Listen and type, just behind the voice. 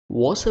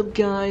What's up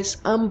guys,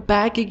 I'm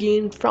back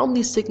again from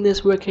the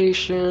sickness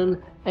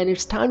vacation and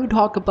it's time to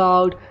talk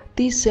about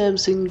the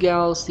Samsung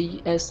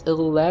Galaxy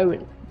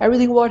S11.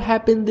 Everything what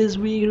happened this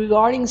week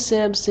regarding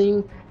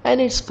Samsung and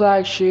its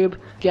flagship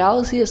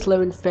Galaxy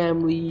S11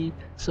 family.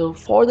 So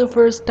for the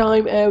first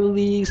time ever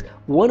leaks,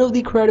 one of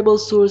the credible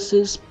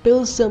sources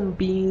spilled some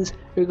beans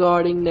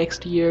regarding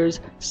next year's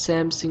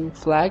Samsung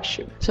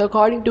flagship. So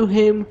according to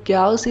him,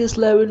 Galaxy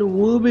S11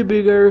 will be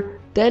bigger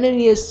than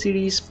any S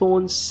series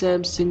phone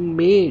Samsung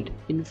made.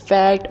 In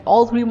fact,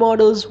 all three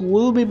models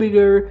will be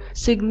bigger,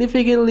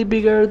 significantly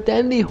bigger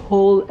than the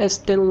whole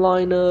S10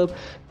 lineup.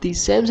 The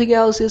Samsung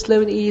Galaxy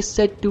S11e is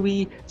said to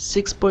be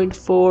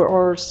 6.4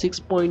 or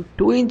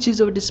 6.2 inches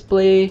of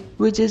display,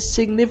 which is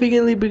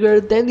significantly bigger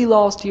than the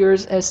last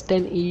year's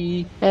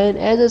S10e. And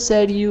as I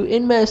said you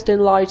in my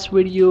S10 Lights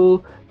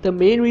video, the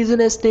main reason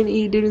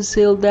S10e didn't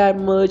sell that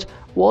much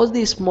was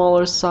the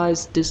smaller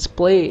size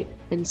display,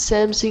 and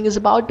Samsung is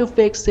about to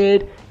fix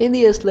it in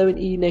the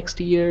S11e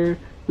next year.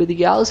 With the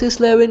Galaxy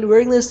S11,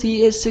 we're gonna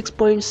see a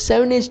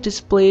 6.7-inch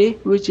display,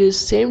 which is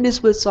same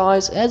display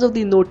size as of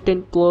the Note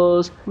 10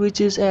 Plus,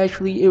 which is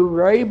actually a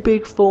very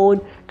big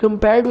phone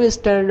compared to a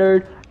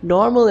standard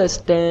normal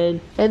S10,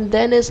 and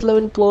then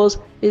S11 Plus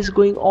is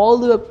going all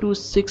the way up to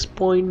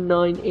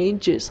 6.9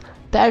 inches.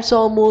 That's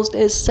almost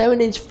a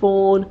 7-inch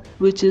phone,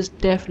 which is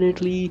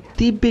definitely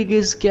the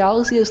biggest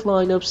Galaxy S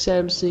lineup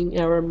Samsung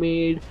ever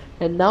made.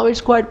 And now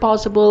it's quite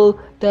possible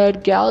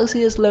that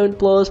Galaxy S11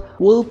 Plus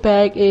will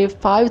pack a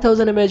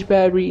 5000 mAh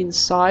battery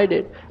inside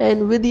it.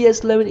 And with the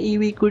S11e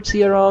we could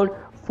see around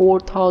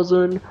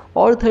 4000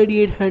 or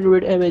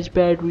 3800 mAh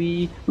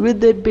battery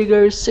with that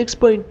bigger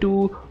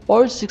 6.2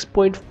 or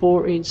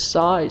 6.4 inch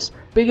size.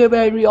 Bigger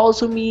battery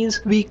also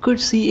means we could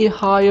see a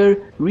higher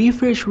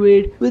refresh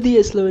rate with the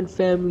S11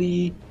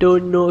 family.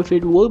 Don't know if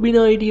it will be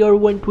 90 or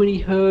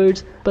 120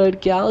 Hz,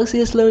 but Galaxy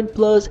S11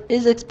 Plus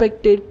is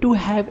expected to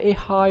have a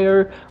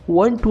higher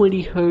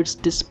 120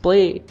 Hz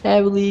display.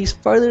 Leaks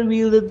further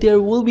reveal that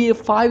there will be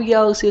 5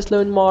 Galaxy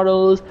S11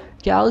 models,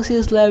 Galaxy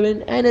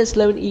S11 and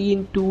S11e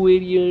in 2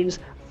 variants,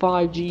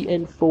 5G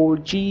and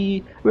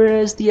 4G,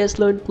 whereas the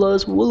S11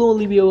 Plus will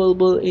only be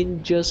available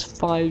in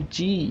just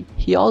 5G.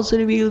 He also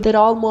revealed that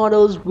all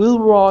models will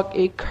rock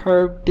a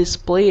curved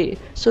display,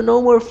 so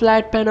no more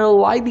flat panel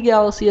like the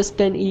Galaxy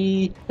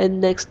S10e, and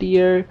next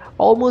year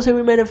almost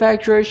every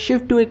manufacturer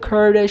shift to a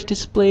curved edge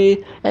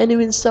display, and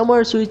even some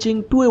are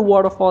switching to a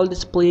waterfall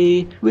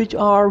display, which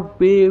are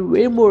way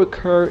more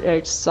curved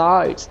edge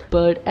sides.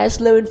 But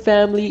S11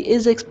 family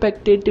is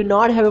expected to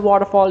not have a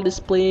waterfall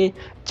display,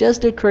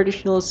 just a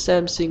traditional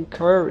Samsung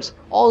curves.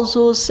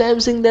 Also,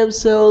 Samsung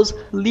themselves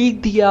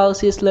leaked the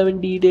Galaxy S11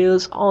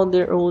 details on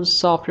their own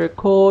software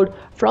code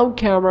from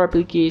camera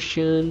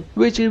application,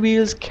 which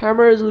reveals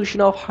camera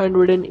resolution of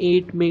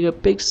 108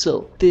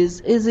 megapixel.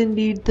 This is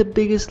indeed the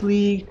biggest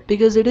leak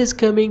because it is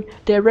coming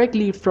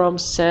directly from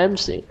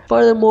Samsung.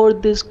 Furthermore,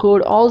 this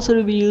code also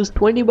reveals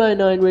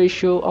 20:9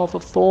 ratio of a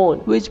phone,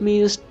 which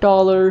means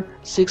taller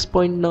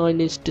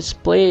 6.9-inch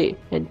display.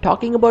 And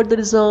talking about the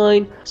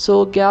design,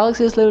 so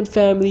Galaxy S11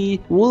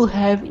 family will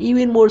have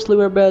even more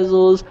slimmer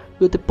bezels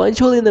with a punch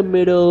hole in the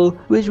middle,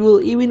 which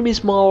will even be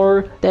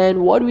smaller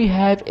than what we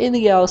have in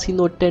the Galaxy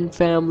Note 10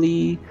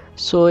 family.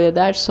 So yeah,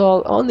 that's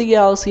all on the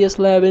Galaxy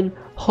S11.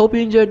 Hope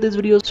you enjoyed this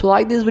video, so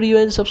like this video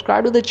and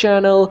subscribe to the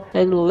channel,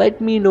 and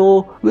let me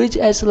know which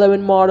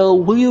S11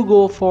 model will you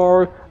go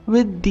for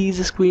with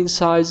these screen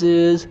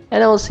sizes,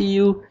 and I'll see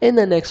you in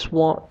the next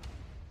one.